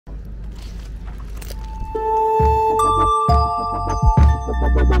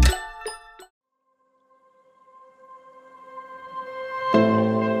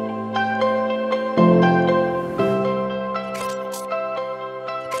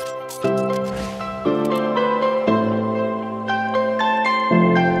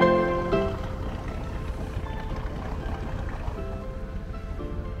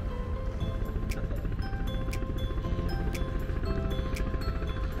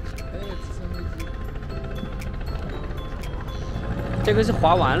这个是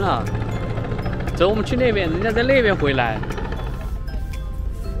划完了，走，我们去那边，人家在那边回来。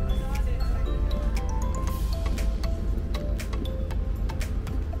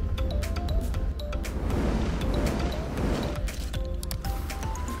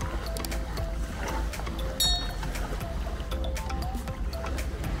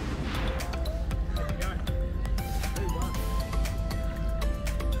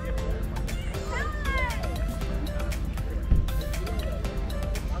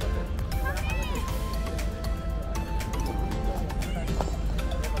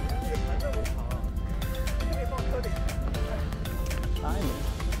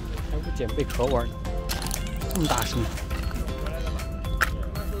捡贝壳玩，这么大声！那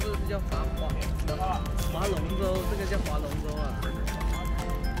时候是叫划龙舟，这个叫划龙舟啊。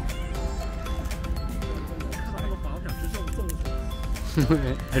看到那个划，我想吃粽子，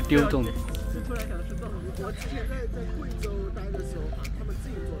还丢粽子。就突然想吃粽子。我之前在贵州待的时候啊，他们自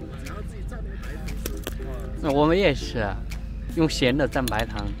己做的，然后自己蘸那个白糖吃。那我们也是，用咸的蘸白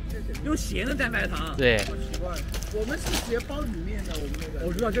糖。用咸的蘸白糖？对。好奇怪。我们是直接包里面的，我们那个。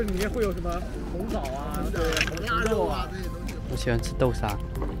我知道这里面会有什么红枣啊，对，红腊肉啊这些东西。我喜欢吃豆沙。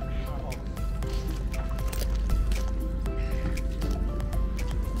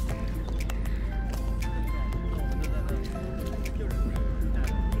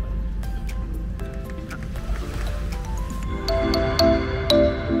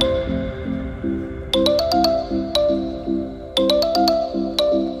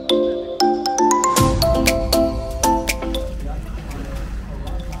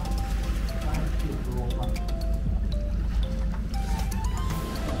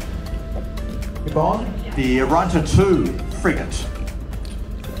On the Arunta 2 frigate.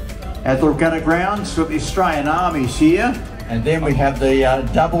 At the regatta grounds, we've got the Australian Army's here, and then we have the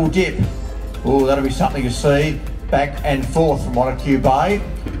double dip. Oh, that'll be something to see. Back and forth from Montague Bay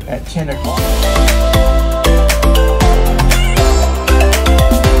at 10 o'clock.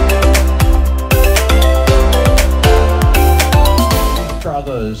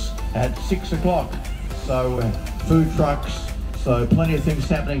 Brothers at 6 o'clock. So food trucks. So plenty of things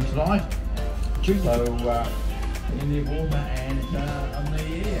happening tonight. So in the water and on the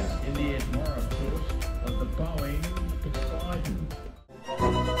air, in the air tomorrow, of course, of the Boeing Poseidon.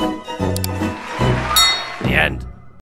 The end.